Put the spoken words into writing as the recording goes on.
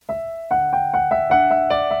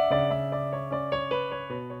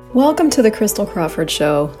Welcome to the Crystal Crawford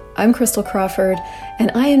Show. I'm Crystal Crawford,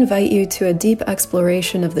 and I invite you to a deep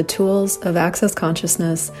exploration of the tools of Access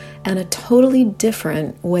Consciousness and a totally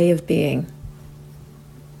different way of being.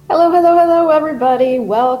 Hello, everybody.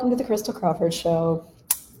 Welcome to the Crystal Crawford Show.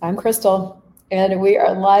 I'm Crystal, and we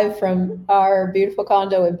are live from our beautiful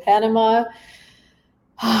condo in Panama.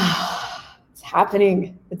 It's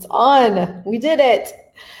happening. It's on. We did it.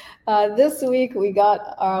 This week, we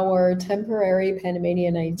got our temporary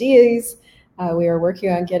Panamanian IDs. We are working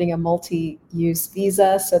on getting a multi-use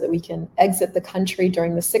visa so that we can exit the country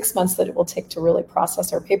during the 6 months that it will take to really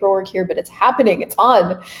process our paperwork here. But it's happening. It's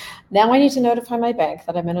on. Now I need to notify my bank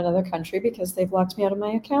that I'm in another country because they've locked me out of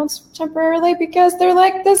my accounts temporarily because they're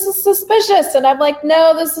like, this is suspicious. And I'm like,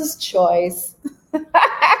 no, this is choice.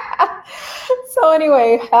 So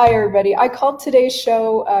anyway, hi, everybody. I called today's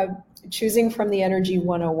show Choosing from the Energy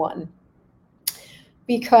 101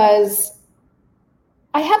 because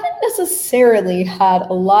I haven't necessarily had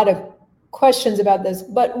a lot of questions about this,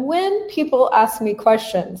 but when people ask me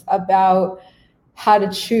questions about how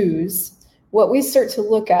to choose, what we start to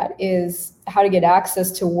look at is how to get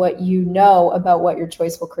access to what you know about what your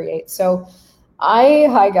choice will create. So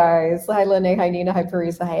hi guys, hi Lene, hi Nina, hi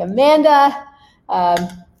Parisa, hi Amanda.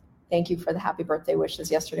 Thank you for the happy birthday wishes.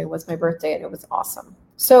 Yesterday was my birthday and it was awesome.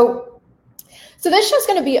 So this show's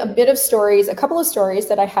going to be a bit of stories, a couple of stories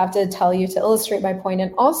that I have to tell you to illustrate my point,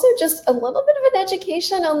 and also just a little bit of an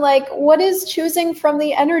education on like what is choosing from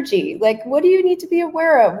the energy? Like, what do you need to be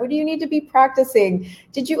aware of? What do you need to be practicing?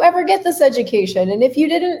 Did you ever get this education? And if you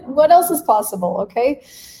didn't, what else is possible? Okay.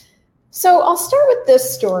 So I'll start with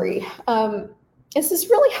this story. This is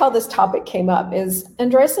really how this topic came up. Is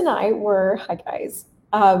Andres and I were, hi guys,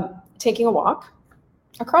 taking a walk.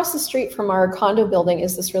 Across the street from our condo building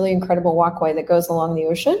is this really incredible walkway that goes along the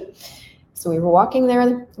ocean. So we were walking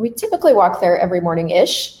there. We typically walk there every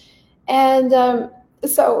morning-ish. And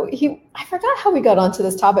so I forgot how we got onto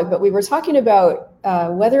this topic, but we were talking about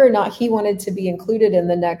whether or not he wanted to be included in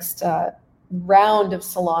the next round of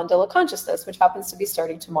Salon de la Consciousness, which happens to be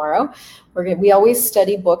starting tomorrow. We always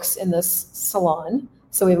study books in this salon.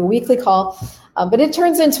 So we have a weekly call. But it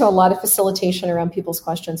turns into a lot of facilitation around people's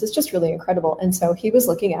questions. It's just really incredible. And so he was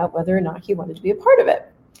looking at whether or not he wanted to be a part of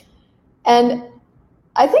it. And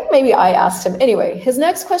I think maybe I asked him, anyway, his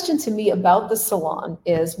next question to me about the salon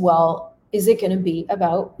is, well, is it going to be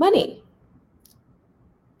about money?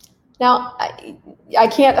 Now, I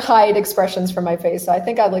can't hide expressions from my face. So I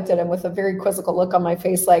think I looked at him with a very quizzical look on my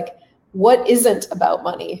face, like, what isn't about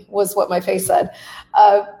money was what my face said.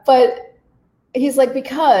 But he's like,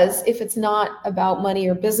 because if it's not about money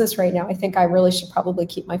or business right now, I think I really should probably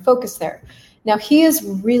keep my focus there. Now, he is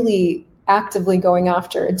really actively going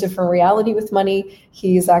after a different reality with money.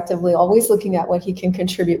 He's actively always looking at what he can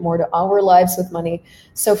contribute more to our lives with money.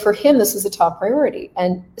 So for him, this is a top priority.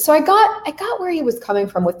 And so I got where he was coming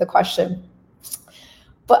from with the question.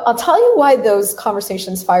 But I'll tell you why those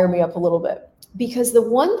conversations fire me up a little bit. Because the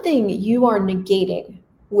one thing you are negating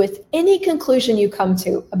with any conclusion you come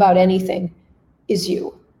to about anything is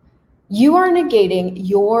you. You are negating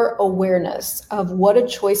your awareness of what a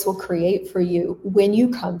choice will create for you when you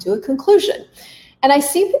come to a conclusion. And I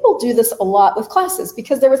see people do this a lot with classes,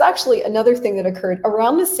 because there was actually another thing that occurred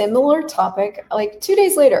around a similar topic, like 2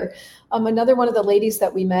 days later. Another one of the ladies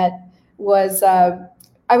that we met was, I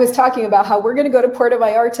was talking about how we're going to go to Puerto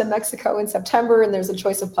Vallarta, Mexico in September, and there's a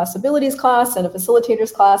choice of possibilities class and a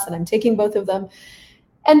facilitators class, and I'm taking both of them.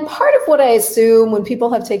 And part of what I assume when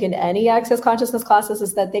people have taken any Access Consciousness classes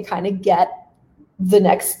is that they kind of get the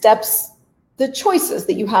next steps, the choices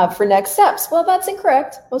that you have for next steps. Well, that's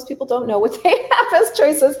incorrect. Most people don't know what they have as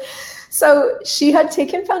choices. So she had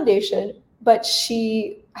taken foundation, but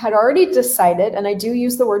she had already decided, and I do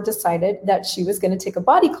use the word decided, that she was going to take a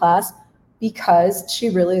body class because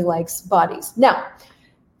she really likes bodies. Now,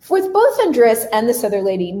 with both Andres and this other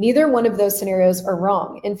lady, neither one of those scenarios are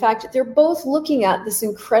wrong. In fact, they're both looking at this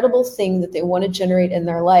incredible thing that they want to generate in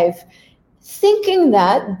their life, thinking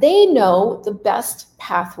that they know the best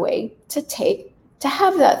pathway to take to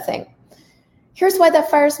have that thing. Here's why that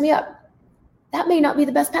fires me up. That may not be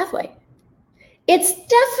the best pathway. It's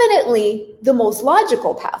definitely the most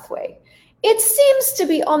logical pathway. It seems to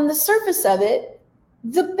be, on the surface of it,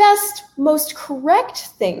 the best, most correct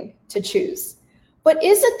thing to choose. But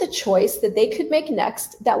is it the choice that they could make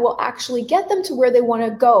next that will actually get them to where they want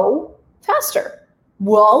to go faster?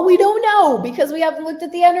 Well, we don't know, because we haven't looked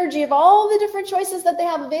at the energy of all the different choices that they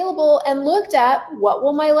have available and looked at, what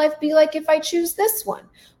will my life be like if I choose this one?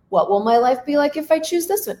 What will my life be like if I choose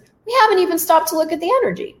this one? We haven't even stopped to look at the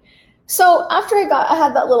energy. So after I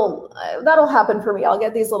had that little, that'll happen for me. I'll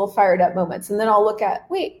get these little fired up moments, and then I'll look at,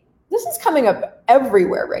 wait, This is coming up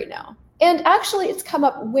everywhere right now. And actually, it's come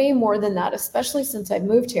up way more than that, especially since I've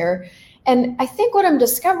moved here. And I think what I'm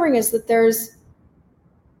discovering is that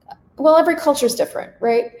every culture is different,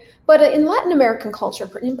 right? But in Latin American culture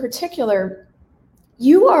in particular,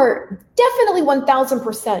 you are definitely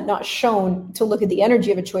 1000% not shown to look at the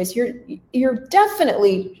energy of a choice. You're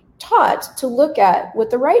definitely taught to look at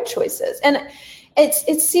what the right choice is. And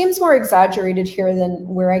it seems more exaggerated here than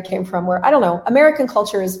where I came from, where, I don't know, American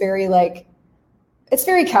culture is very it's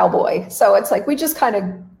very cowboy. So it's like, we just kind of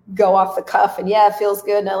go off the cuff and yeah, it feels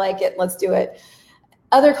good and I like it, let's do it.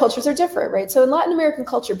 Other cultures are different, right? So in Latin American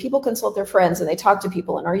culture, people consult their friends and they talk to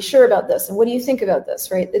people and, are you sure about this? And what do you think about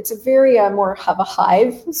this, right? It's a very more of a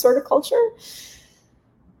hive sort of culture.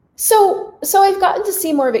 So I've gotten to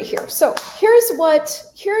see more of it here. So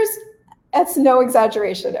that's no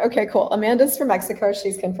exaggeration. Okay, cool. Amanda's from Mexico.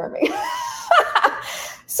 She's confirming.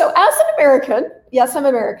 So as an American, yes, I'm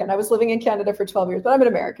American. I was living in Canada for 12 years, but I'm an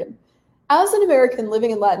American. As an American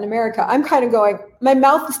living in Latin America, I'm kind of going, my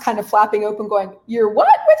mouth is kind of flapping open going, you're what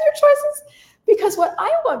with your choices? Because what I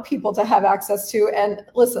want people to have access to, and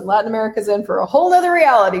listen, Latin America's in for a whole other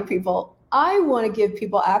reality, people. I want to give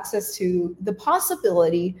people access to the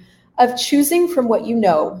possibility of choosing from what you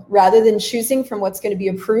know, rather than choosing from what's going to be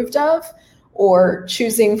approved of, or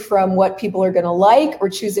choosing from what people are going to like, or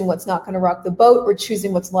choosing what's not going to rock the boat, or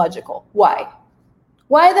choosing what's logical. Why?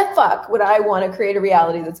 Why the fuck would I want to create a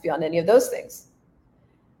reality that's beyond any of those things?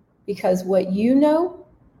 Because what you know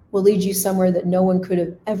will lead you somewhere that no one could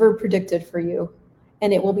have ever predicted for you.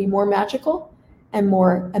 And it will be more magical and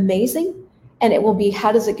more amazing. And it will be,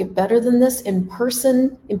 how does it get better than this in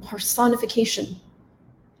personification?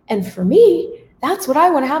 And for me, that's what I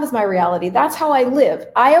want to have as my reality. That's how I live.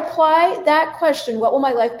 I apply that question, what will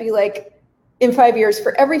my life be like in 5 years,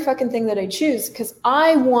 for every fucking thing that I choose, because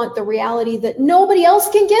I want the reality that nobody else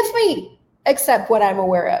can give me except what I'm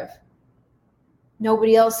aware of.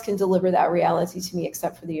 Nobody else can deliver that reality to me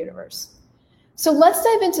except for the universe. So let's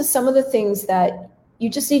dive into some of the things that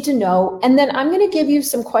you just need to know. And then I'm going to give you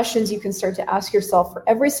some questions you can start to ask yourself for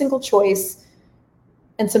every single choice,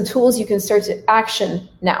 and some tools you can start to action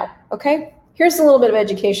now. Okay? Here's a little bit of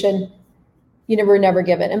education you were never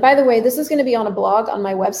given. And by the way, this is going to be on a blog on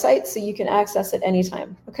my website, so you can access it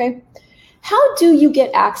anytime. Okay? How do you get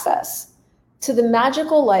access to the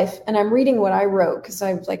magical life? And I'm reading what I wrote because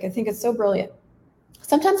I think it's so brilliant.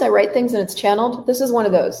 Sometimes I write things and it's channeled. This is one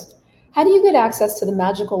of those. How do you get access to the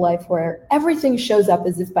magical life where everything shows up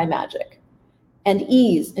as if by magic, and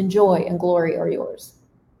ease and joy and glory are yours?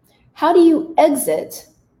 How do you exit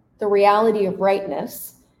the reality of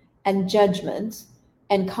rightness and judgment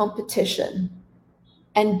and competition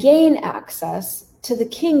and gain access to the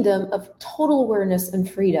kingdom of total awareness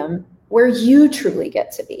and freedom where you truly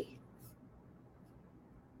get to be?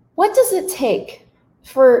 What does it take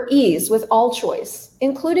for ease with all choice,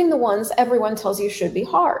 including the ones everyone tells you should be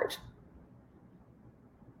hard?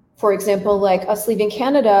 For example, like us leaving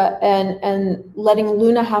Canada and letting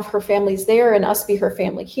Luna have her families there and us be her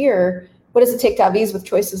family here. What does it take to have ease with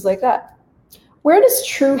choices like that? Where does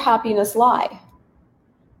true happiness lie?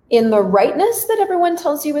 In the rightness that everyone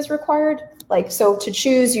tells you is required? So to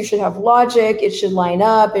choose, you should have logic, it should line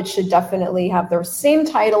up, it should definitely have the same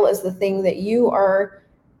title as the thing that you are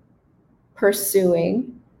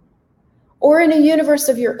pursuing. Or in a universe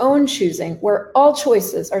of your own choosing, where all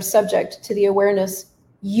choices are subject to the awareness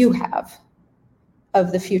you have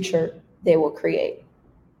of the future they will create.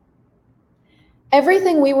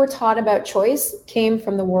 Everything we were taught about choice came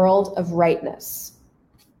from the world of rightness.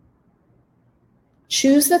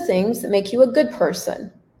 Choose the things that make you a good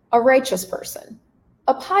person, a righteous person,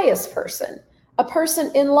 a pious person, a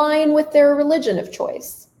person in line with their religion of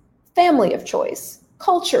choice, family of choice,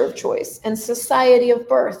 culture of choice, and society of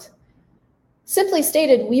birth. Simply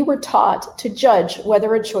stated, we were taught to judge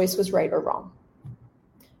whether a choice was right or wrong,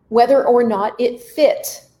 whether or not it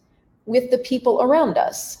fit with the people around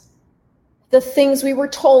us. The things we were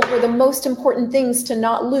told were the most important things to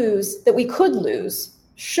not lose, that we could lose,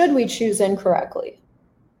 should we choose incorrectly.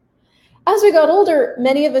 As we got older,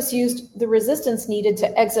 many of us used the resistance needed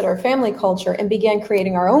to exit our family culture and began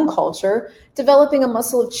creating our own culture, developing a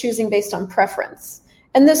muscle of choosing based on preference.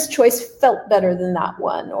 And this choice felt better than that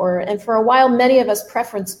one. And for a while, many of us,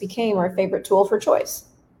 preference became our favorite tool for choice.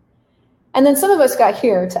 And then some of us got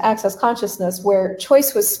here to Access Consciousness, where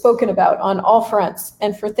choice was spoken about on all fronts,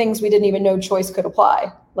 and for things we didn't even know choice could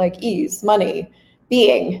apply, like ease, money,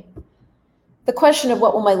 being. The question of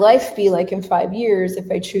what will my life be like in 5 years if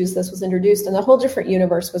I choose this was introduced, and a whole different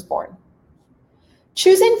universe was born.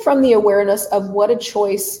 Choosing from the awareness of what a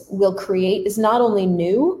choice will create is not only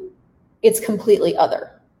new, it's completely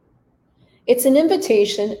other. It's an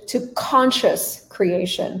invitation to conscious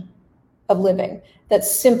creation of living that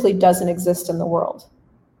simply doesn't exist in the world.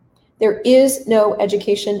 There is no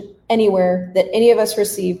education anywhere that any of us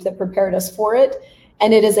received that prepared us for it,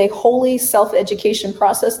 and it is a wholly self-education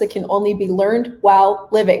process that can only be learned while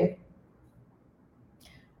living.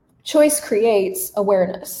 Choice creates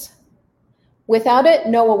awareness. Without it,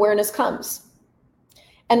 no awareness comes.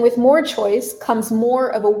 And with more choice comes more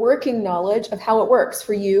of a working knowledge of how it works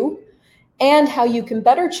for you and how you can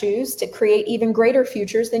better choose to create even greater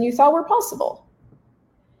futures than you thought were possible.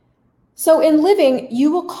 So in living,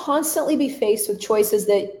 you will constantly be faced with choices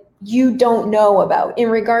that you don't know about in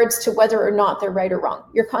regards to whether or not they're right or wrong.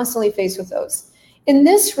 You're constantly faced with those. In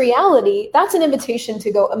this reality, that's an invitation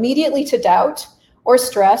to go immediately to doubt or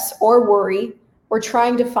stress or worry or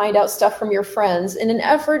trying to find out stuff from your friends in an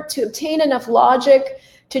effort to obtain enough logic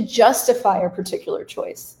to justify a particular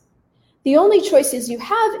choice. The only choices you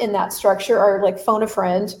have in that structure are like phone a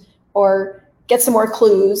friend or get some more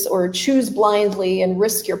clues or choose blindly and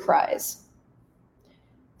risk your prize.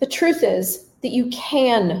 The truth is that you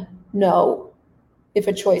can know if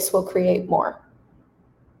a choice will create more.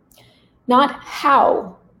 Not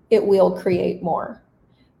how it will create more,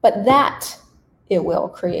 but that it will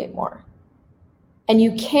create more. And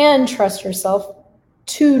you can trust yourself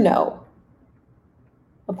to know,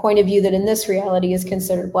 a point of view that in this reality is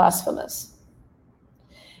considered blasphemous.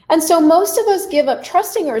 And so most of us give up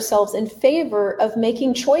trusting ourselves in favor of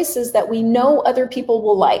making choices that we know other people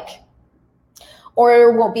will like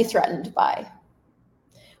or won't be threatened by.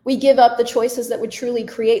 We give up the choices that would truly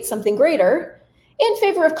create something greater in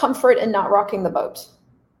favor of comfort and not rocking the boat.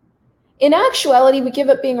 In actuality, we give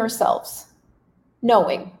up being ourselves,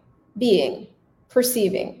 knowing, being,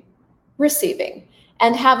 perceiving, receiving,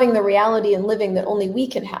 and having the reality and living that only we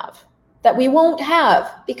can have, that we won't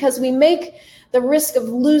have because we make the risk of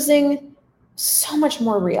losing so much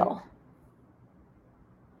more real.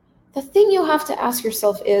 The thing you have to ask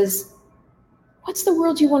yourself is, what's the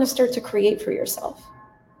world you want to start to create for yourself?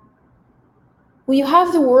 Will you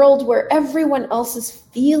have the world where everyone else's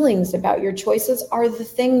feelings about your choices are the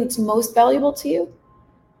thing that's most valuable to you?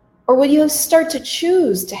 Or will you start to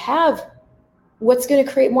choose to have what's going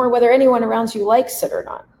to create more, whether anyone around you likes it or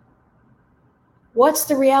not? What's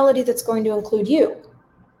the reality that's going to include you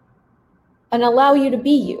and allow you to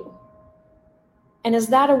be you? And is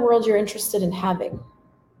that a world you're interested in having?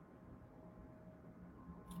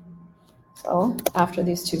 So after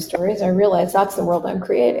these two stories, I realized that's the world I'm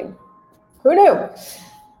creating. Who knew?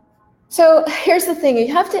 So here's the thing.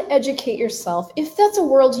 You have to educate yourself. If that's a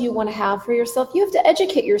world you want to have for yourself, you have to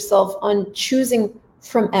educate yourself on choosing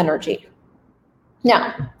from energy.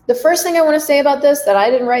 Now, the first thing I want to say about this that I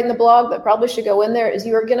didn't write in the blog but probably should go in there is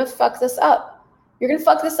you are going to fuck this up. You're going to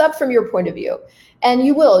fuck this up from your point of view. And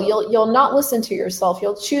you will. You'll not listen to yourself.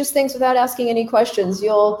 You'll choose things without asking any questions.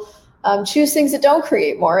 You'll choose things that don't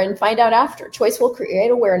create more and find out after. Choice will create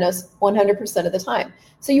awareness 100% of the time.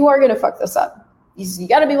 So you are going to fuck this up. You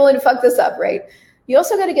got to be willing to fuck this up, right? You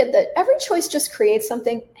also got to get that every choice just creates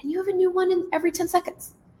something and you have a new one in every 10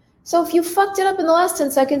 seconds. So if you fucked it up in the last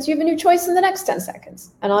 10 seconds, you have a new choice in the next 10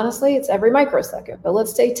 seconds. And honestly, it's every microsecond, but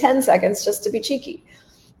let's say 10 seconds just to be cheeky,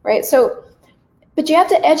 right? So, but you have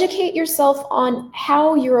to educate yourself on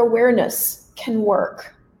how your awareness can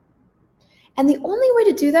work. And the only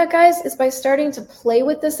way to do that, guys, is by starting to play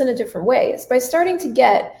with this in a different way. It's by starting to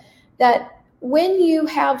get that when you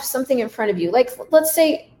have something in front of you, like let's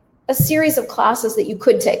say a series of classes that you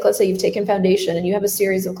could take. Let's say you've taken foundation and you have a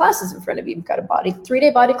series of classes in front of you. You've got a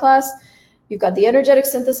 3-day body class. You've got the energetic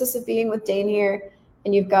synthesis of being with Dane here,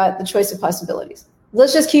 and you've got the choice of possibilities.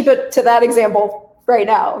 Let's just keep it to that example right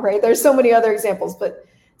now, right? There's so many other examples, but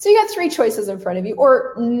so you got 3 choices in front of you,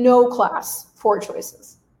 or no class, 4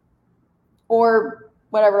 choices, or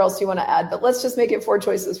whatever else you want to add, but let's just make it 4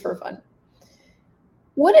 choices for fun.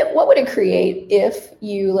 What would it create if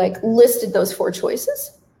you listed those 4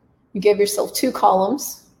 choices? You gave yourself 2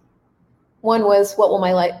 columns. One was, what will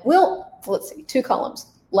my life, let's see, 2 columns.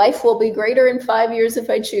 Life will be greater in 5 years if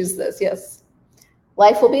I choose this. Yes.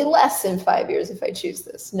 Life will be less in 5 years if I choose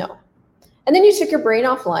this. No. And then you took your brain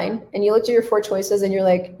offline and you looked at your 4 choices and you're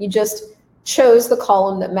like, you just chose the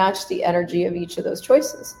column that matched the energy of each of those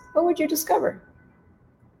choices. What would you discover?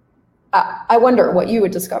 I wonder what you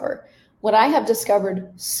would discover. What I have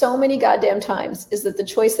discovered so many goddamn times is that the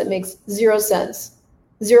choice that makes 0 sense,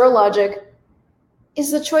 0 logic,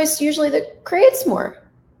 is the choice usually that creates more.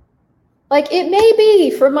 Like it may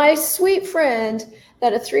be for my sweet friend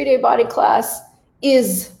that a 3-day body class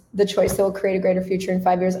is the choice that will create a greater future in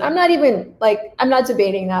 5 years. And I'm not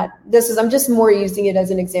debating that. I'm just more using it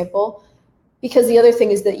as an example. because the other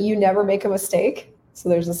thing is that you never make a mistake. So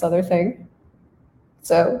there's this other thing.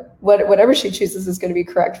 So whatever she chooses is going to be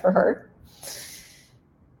correct for her.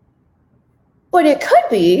 But it could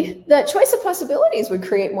be that choice of possibilities would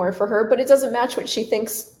create more for her, but it doesn't match what she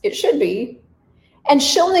thinks it should be. And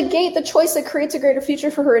she'll negate the choice that creates a greater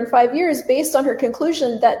future for her in 5 years based on her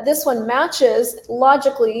conclusion that this one matches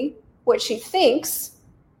logically what she thinks.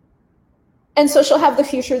 And so she'll have the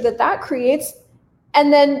future that creates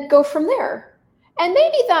and then go from there. And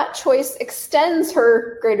maybe that choice extends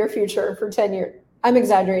her greater future for 10 years. I'm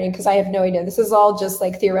exaggerating because I have no idea. This is all just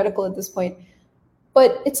like theoretical at this point.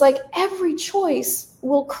 But it's like every choice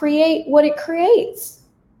will create what it creates.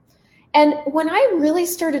 And when I really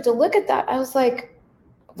started to look at that, I was like,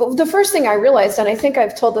 well, the first thing I realized, and I think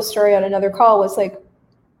I've told the story on another call, was like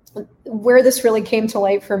where this really came to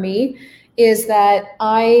light for me is that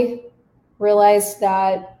I realized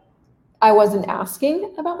that I wasn't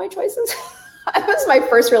asking about my choices. That was my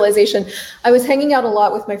first realization. I was hanging out a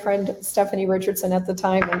lot with my friend Stephanie Richardson at the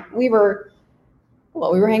time, and we were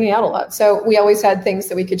hanging out a lot. So we always had things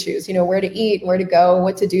that we could choose, where to eat, where to go,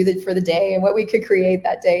 what to do for the day, and what we could create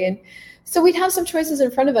that day. And so we'd have some choices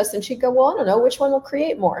in front of us, and she'd go, well, I don't know, which one will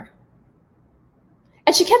create more?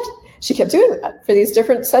 And she kept doing that for these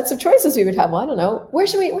different sets of choices we would have. Well, I don't know, where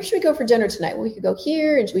should we go for dinner tonight? Well, we could go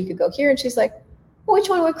here, and we could go here. And she's like, well, which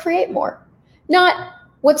one would create more? Not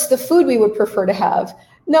what's the food we would prefer to have,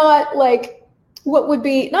 not like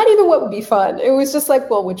not even what would be fun. It was just like,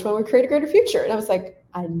 well, which one would create a greater future? And I was like,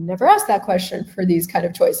 I never asked that question for these kind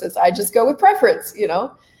of choices. I just go with preference,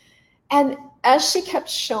 And as she kept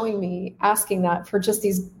showing me, asking that for just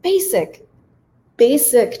these basic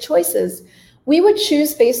choices, we would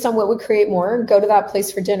choose based on what would create more and go to that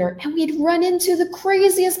place for dinner. And we'd run into the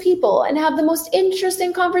craziest people and have the most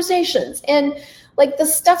interesting conversations. And like the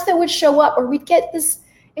stuff that would show up, or we'd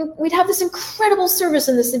have this incredible service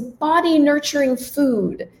and this body nurturing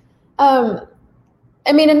food. And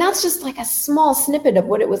that's just like a small snippet of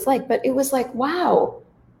what it was like, but it was like, wow,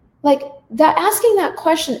 like that asking that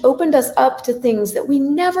question opened us up to things that we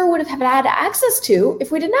never would have had access to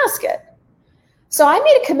if we didn't ask it. So I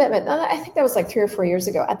made a commitment. I think that was like 3 or 4 years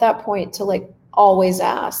ago at that point to like always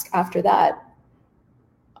ask after that,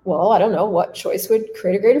 well, I don't know, what choice would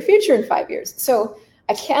create a greater future in 5 years? So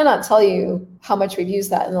I cannot tell you how much we've used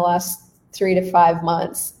that in the last 3 to 5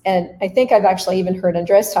 months. And I think I've actually even heard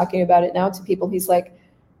Andres talking about it now to people. He's like,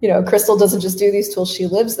 Crystal doesn't just do these tools, she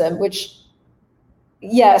lives them, which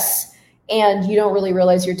yes. And you don't really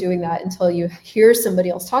realize you're doing that until you hear somebody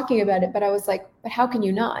else talking about it. But I was like, but how can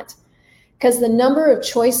you not? Because the number of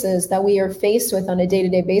choices that we are faced with on a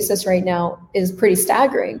day-to-day basis right now is pretty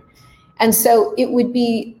staggering. And so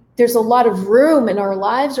there's a lot of room in our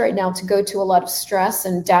lives right now to go to a lot of stress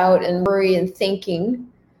and doubt and worry and thinking.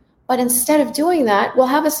 But instead of doing that, we'll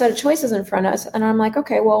have a set of choices in front of us. And I'm like,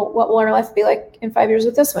 okay, well, what will our life be like in 5 years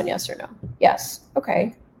with this one? Yes or no? Yes.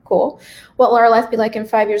 Okay, cool. What will our life be like in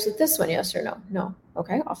 5 years with this one? Yes or no? No.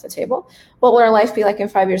 Okay, off the table. What will our life be like in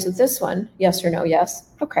 5 years with this one? Yes or no? Yes.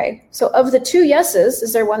 Okay. So of the 2 yeses,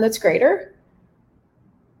 is there one that's greater?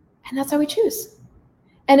 And that's how we choose.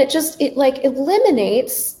 And it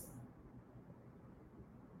eliminates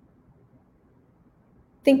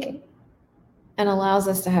thinking and allows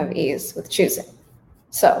us to have ease with choosing.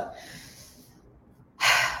 So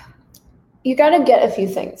you got to get a few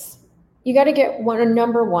things. You got to get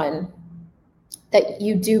number one, that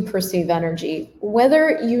you do perceive energy,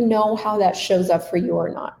 whether you know how that shows up for you or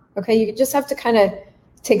not. Okay, you just have to kind of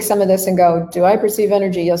take some of this and go, do I perceive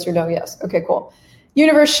energy? Yes or no? Yes. Okay, cool.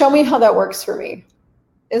 Universe, show me how that works for me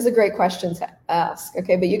is a great question to ask.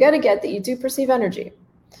 Okay, but you got to get that you do perceive energy.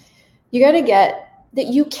 You got to get that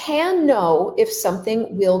you can know if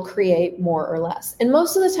something will create more or less. And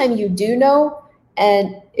most of the time you do know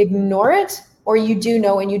and ignore it, or you do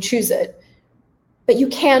know and you choose it, but you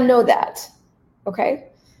can know that. Okay.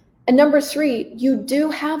 And number 3, you do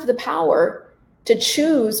have the power to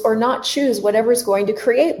choose or not choose whatever is going to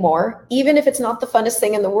create more, even if it's not the funnest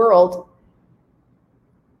thing in the world.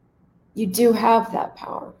 You do have that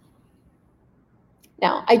power.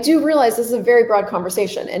 Now, I do realize this is a very broad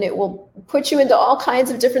conversation, and it will put you into all kinds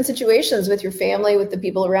of different situations with your family, with the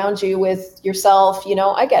people around you, with yourself.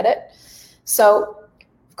 I get it. So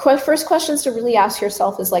first questions to really ask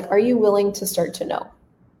yourself is like, are you willing to start to know?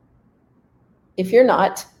 If you're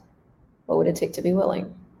not, what would it take to be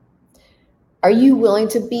willing? Are you willing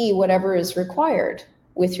to be whatever is required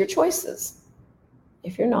with your choices?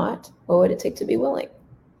 If you're not, what would it take to be willing?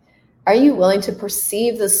 Are you willing to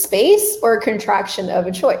perceive the space or a contraction of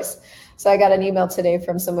a choice? So I got an email today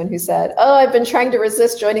from someone who said, I've been trying to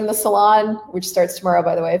resist joining the salon, which starts tomorrow,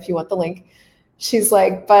 by the way, if you want the link. She's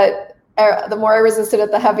like, but the more I resisted it,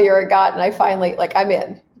 the heavier it got. And I finally, like, I'm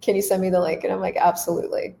in. Can you send me the link? And I'm like,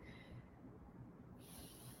 absolutely.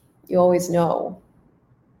 You always know.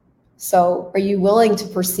 So are you willing to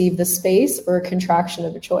perceive the space or a contraction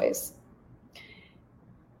of a choice?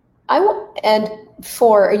 And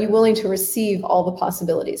 4, are you willing to receive all the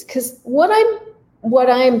possibilities? Because what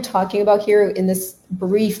I'm talking about here in this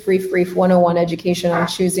brief 101 education on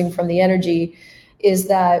choosing from the energy is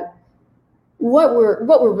that what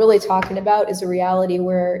we're really talking about is a reality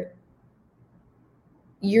where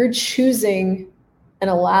you're choosing and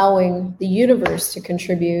allowing the universe to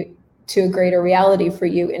contribute to a greater reality for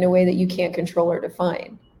you in a way that you can't control or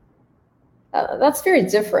define. That's very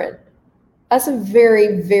different. That's a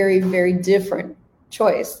very, very, very different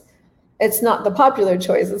choice. It's not the popular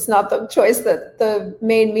choice. It's not the choice that the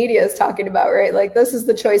main media is talking about, right? Like, this is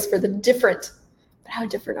the choice for the different. But how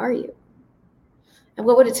different are you? And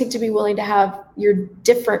what would it take to be willing to have your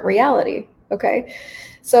different reality? Okay.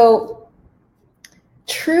 So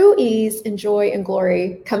true ease and joy and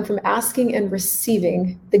glory come from asking and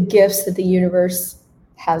receiving the gifts that the universe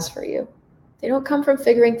has for you. They don't come from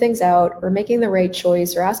figuring things out or making the right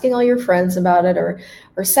choice or asking all your friends about it or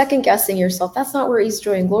second guessing yourself. That's not where ease,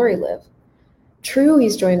 joy, and glory live. True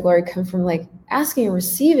ease, joy, and glory come from like asking and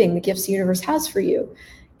receiving the gifts the universe has for you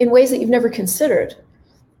in ways that you've never considered.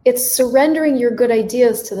 It's surrendering your good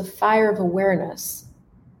ideas to the fire of awareness.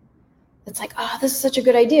 It's like, oh, this is such a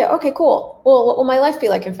good idea. Okay, cool. Well, what will my life be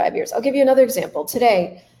like in 5 years? I'll give you another example.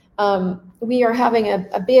 Today, we are having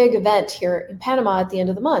a big event here in Panama at the end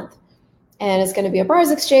of the month. And it's going to be a bars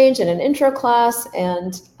exchange and an intro class.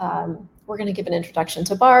 And we're going to give an introduction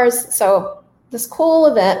to bars. So this cool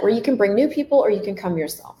event where you can bring new people or you can come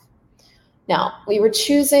yourself. Now, we were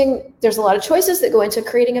choosing, there's a lot of choices that go into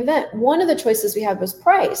creating an event. One of the choices we had was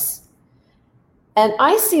price. And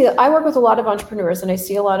I work with a lot of entrepreneurs, and I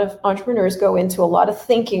see a lot of entrepreneurs go into a lot of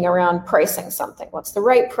thinking around pricing something. What's the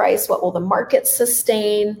right price? What will the market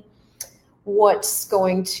sustain? What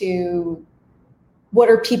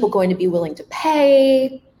are people going to be willing to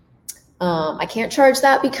pay? I can't charge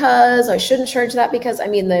that because I shouldn't charge that because. I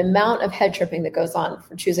mean, the amount of head tripping that goes on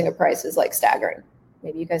for choosing a price is like staggering.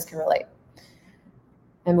 Maybe you guys can relate.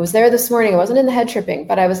 I was there this morning. I wasn't in the head tripping,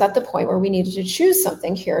 but I was at the point where we needed to choose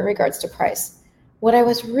something here in regards to price. What I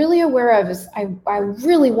was really aware of is I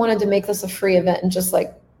really wanted to make this a free event and just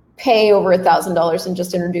like pay over $1,000 and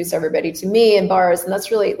just introduce everybody to me and bars. And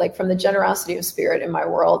that's really like from the generosity of spirit in my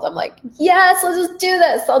world. I'm like, yes, let's just do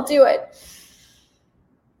this. I'll do it.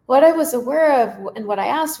 What I was aware of and what I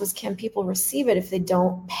asked was, can people receive it if they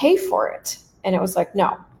don't pay for it? And it was like,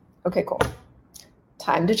 no. Okay, cool.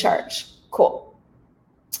 Time to charge. Cool.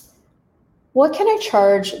 What can I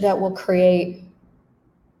charge that will create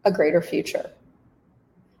a greater future?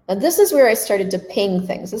 And this is where I started to ping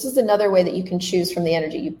things. This is another way that you can choose from the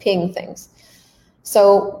energy. You ping things.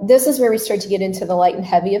 So this is where we start to get into the light and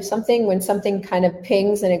heavy of something. When something kind of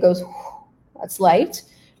pings and it goes, that's light.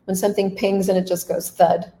 When something pings and it just goes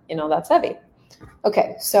thud, that's heavy.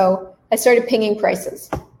 Okay, so I started pinging prices.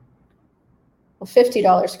 Well,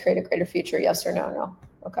 $50 create a greater future, yes or no? No.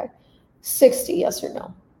 Okay. 60, yes or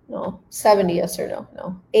no? No. 70, yes or no?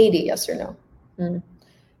 No. 80, yes or no?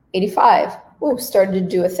 85. Ooh, started to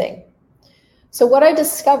do a thing. So what I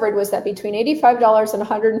discovered was that between $85 and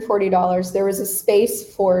 $140, there was a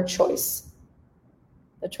space for choice,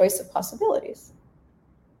 the choice of possibilities.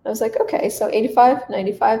 I was like, okay, so 85,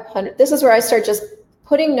 95, 100. This is where I start just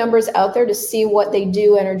putting numbers out there to see what they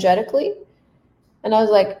do energetically. And I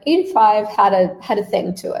was like, 85 had a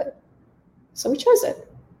thing to it. So we chose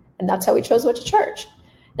it. And that's how we chose what to charge.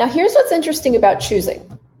 Now, here's what's interesting about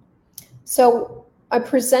choosing. So I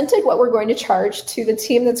presented what we're going to charge to the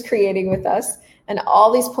team that's creating with us, and all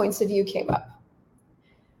these points of view came up.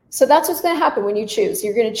 So that's what's going to happen when you choose.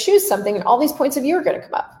 You're going to choose something, and all these points of view are going to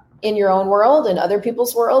come up. In your own world and other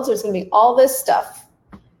people's worlds, there's going to be all this stuff.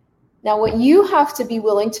 Now, what you have to be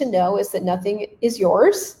willing to know is that nothing is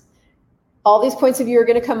yours. All these points of view are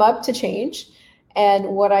going to come up to change. And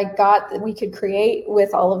what I got that we could create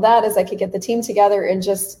with all of that is I could get the team together and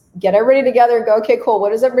just get everybody together and go, okay, cool.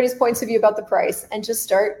 What is everybody's points of view about the price? And just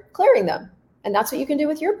start clearing them. And that's what you can do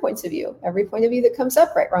with your points of view. Every point of view that comes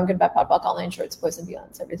up, right, wrong, good, bad, POD, POC, all nine shorts, boys and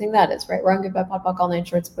beyonds, everything that is, right, wrong, good, bad, POD, POC, all nine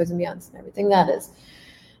shorts, boys and beyonds, and everything that is.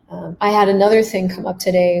 I had another thing come up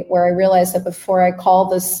today where I realized that before I call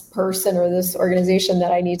this person or this organization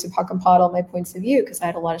that I need to POC and POD all my points of view, because I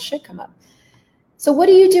had a lot of shit come up. So what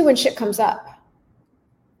do you do when shit comes up?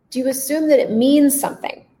 Do you assume that it means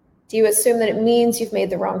something? Do you assume that it means you've made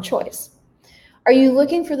the wrong choice? Are you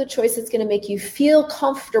looking for the choice that's going to make you feel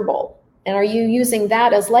comfortable? And are you using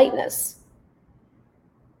that as lightness?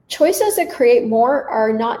 choices that create more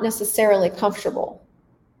are not necessarily comfortable.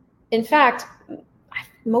 In fact,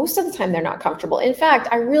 most of the time they're not comfortable. In fact,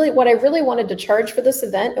 what I really wanted to charge for this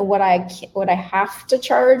event, and what I have to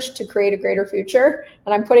charge to create a greater future,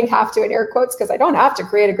 and I'm putting "have to" in air quotes because I don't have to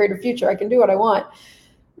create a greater future. I can do what I want.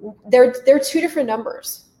 They're two different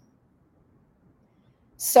numbers.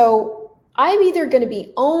 So I'm either going to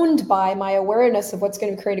be owned by my awareness of what's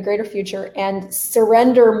going to create a greater future and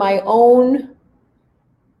surrender my own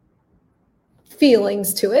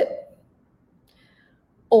feelings to it,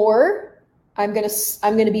 or I'm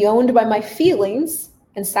going to be owned by my feelings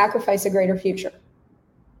and sacrifice a greater future.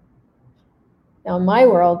 Now, in my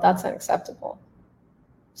world, that's unacceptable.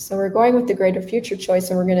 So we're going with the greater future choice,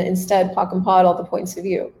 and we're going to instead pock and pod all the points of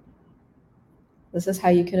view. This is how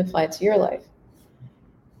you can apply it to your life.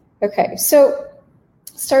 Okay, so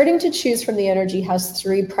starting to choose from the energy has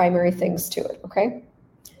 3 primary things to it, okay?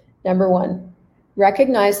 Number 1,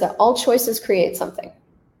 recognize that all choices create something.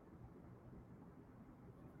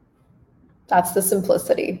 That's the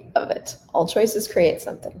simplicity of it. All choices create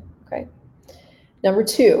something, okay? Number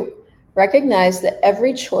 2, recognize that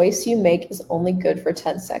every choice you make is only good for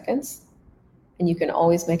 10 seconds, and you can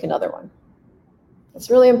always make another one.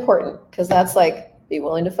 That's really important, because that's like, be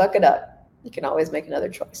willing to fuck it up. You can always make another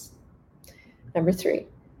choice. Number 3,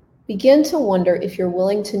 begin to wonder if you're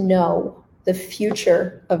willing to know the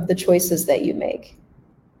future of the choices that you make.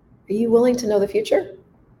 Are you willing to know the future?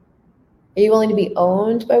 Are you willing to be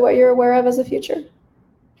owned by what you're aware of as a future?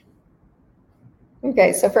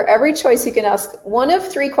 Okay, so for every choice, you can ask one of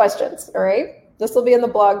 3 questions, all right? This will be in the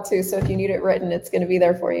blog too, so if you need it written, it's going to be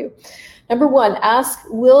there for you. Number 1, ask,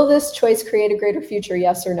 will this choice create a greater future,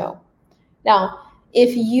 yes or no? Now,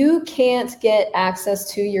 if you can't get access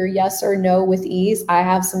to your yes or no with ease, I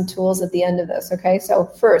have some tools at the end of this, okay? So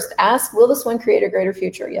first, ask, will this one create a greater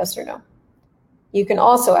future, yes or no? You can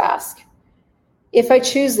also ask, if I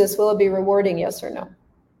choose this, will it be rewarding, yes or no?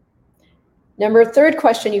 Number 3rd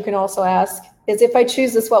question you can also ask is, if I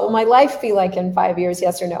choose this, what will my life be like in 5 years,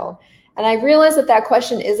 yes or no? And I realize that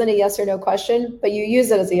question isn't a yes or no question, but you use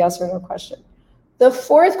it as a yes or no question. The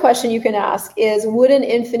 4th question you can ask is, would an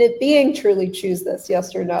infinite being truly choose this,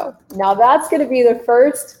 yes or no? Now that's going to be the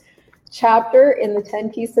first chapter in the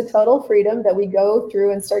 10 Keys to Total Freedom that we go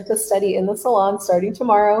through and start to study in the salon starting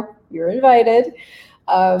tomorrow. You're invited.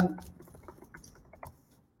 But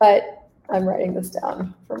I'm writing this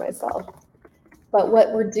down for myself. But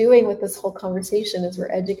what we're doing with this whole conversation is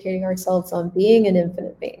we're educating ourselves on being an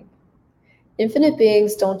infinite being. Infinite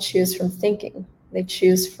beings don't choose from thinking. They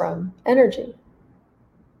choose from energy.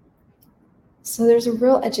 So there's a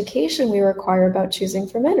real education we require about choosing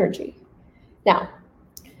from energy. Now,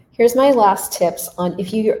 here's my last tips on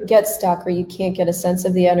if you get stuck or you can't get a sense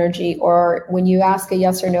of the energy, or when you ask a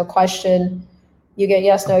yes or no question, you get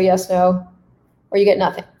yes, no, or you get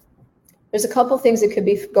nothing. There's a couple things that could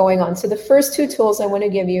be going on. So the first 2 tools I want to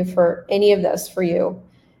give you for any of this for you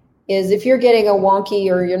is, if you're getting a wonky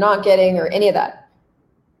or you're not getting or any of that,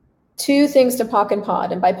 2 things to pock and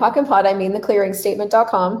pod. And by pock and pod, I mean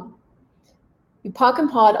theclearingstatement.com. You pock and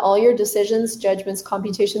pod all your decisions, judgments,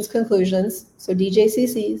 computations, conclusions, so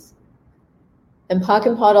DJCCs, and pock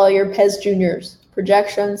and pod all your PES Juniors,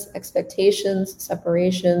 projections, expectations,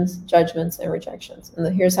 separations, judgments, and rejections.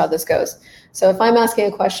 And here's how this goes. So if I'm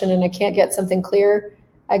asking a question and I can't get something clear,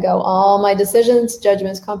 I go all my decisions,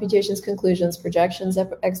 judgments, computations, conclusions, projections,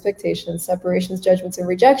 expectations, separations, judgments, and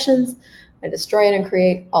rejections. I destroy and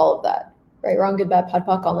create all of that. Right, wrong, good, bad, pod,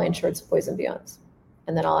 poc, online, shorts, boys, and beyonds.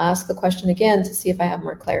 And then I'll ask the question again to see if I have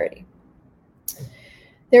more clarity.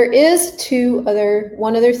 There is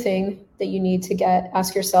one other thing that you need to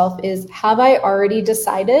ask yourself is, have I already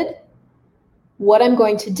decided what I'm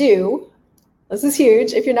going to do? This is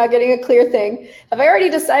huge. If you're not getting a clear thing, have I already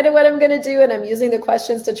decided what I'm going to do? And I'm using the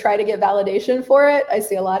questions to try to get validation for it. I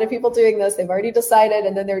see a lot of people doing this. They've already decided,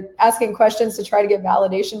 and then they're asking questions to try to get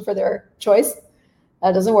validation for their choice.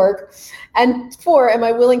 That doesn't work. And 4, am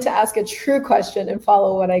I willing to ask a true question and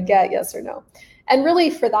follow what I get, yes or no? And really,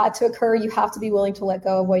 for that to occur, you have to be willing to let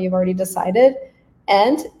go of what you've already decided.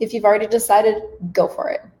 And if you've already decided, go for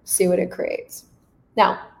it. See what it creates.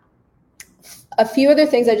 Now, a few other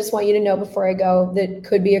things I just want you to know before I go that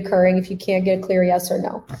could be occurring if you can't get a clear yes or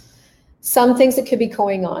no. Some things that could be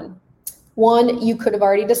going on. 1, you could have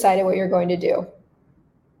already decided what you're going to do.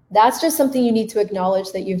 That's just something you need to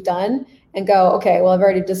acknowledge that you've done and go, okay, well, I've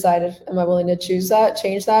already decided. Am I willing to choose that,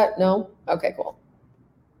 change that? No? Okay, cool.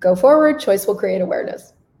 Go forward. Choice will create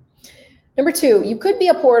awareness. Number 2, you could be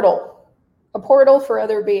a portal for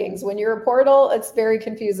other beings. When you're a portal, it's very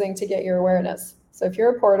confusing to get your awareness. So if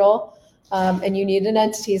you're a portal and you need an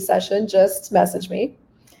entity session, just message me.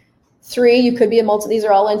 3, you could be these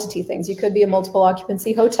are all entity things. You could be a multiple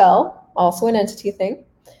occupancy hotel, also an entity thing.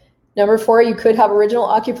 Number 4, you could have original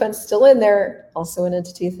occupants still in there, also an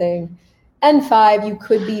entity thing. And 5, you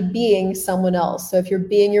could be being someone else. So if you're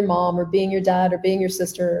being your mom or being your dad or being your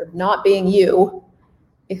sister, or not being you,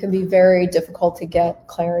 it can be very difficult to get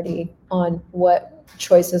clarity on what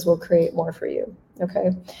choices will create more for you.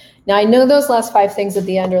 Okay. Now I know those last 5 things at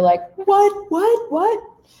the end are like, what?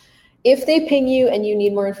 If they ping you and you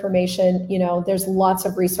need more information, there's lots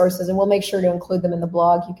of resources, and we'll make sure to include them in the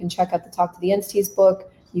blog. You can check out the Talk to the Entities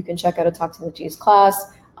book. You can check out a Talk to the Entities class.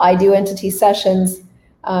 I do entity sessions.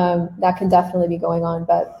 That can definitely be going on.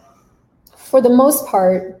 But for the most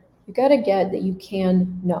part, you got to get that you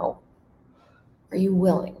can know. Are you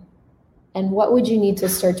willing? And what would you need to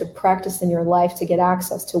start to practice in your life to get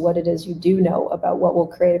access to what it is you do know about what will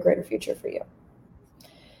create a greater future for you?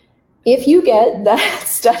 If you get that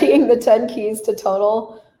studying the 10 keys to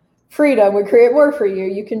total freedom would create more for you,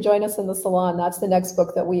 you can join us in the salon. That's the next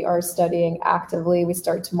book that we are studying actively. We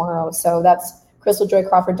start tomorrow. So that's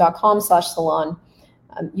crystaljoycrawford.com/salon.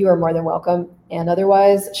 You are more than welcome. And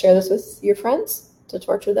otherwise, share this with your friends to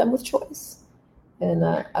torture them with choice. And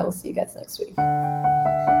I will see you guys next week.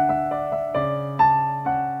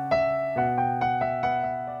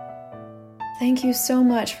 Thank you so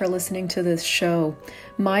much for listening to this show.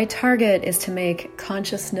 My target is to make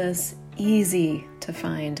consciousness easy to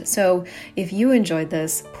find. So if you enjoyed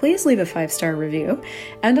this, please leave a 5-star review,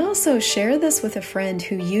 and also share this with a friend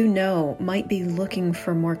who you know might be looking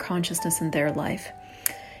for more consciousness in their life.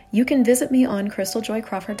 You can visit me on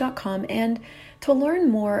crystaljoycrawford.com, and to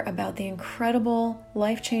learn more about the incredible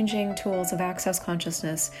life-changing tools of Access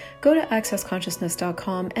Consciousness, go to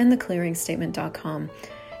accessconsciousness.com and theclearingstatement.com.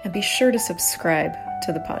 And be sure to subscribe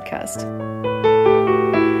to the podcast.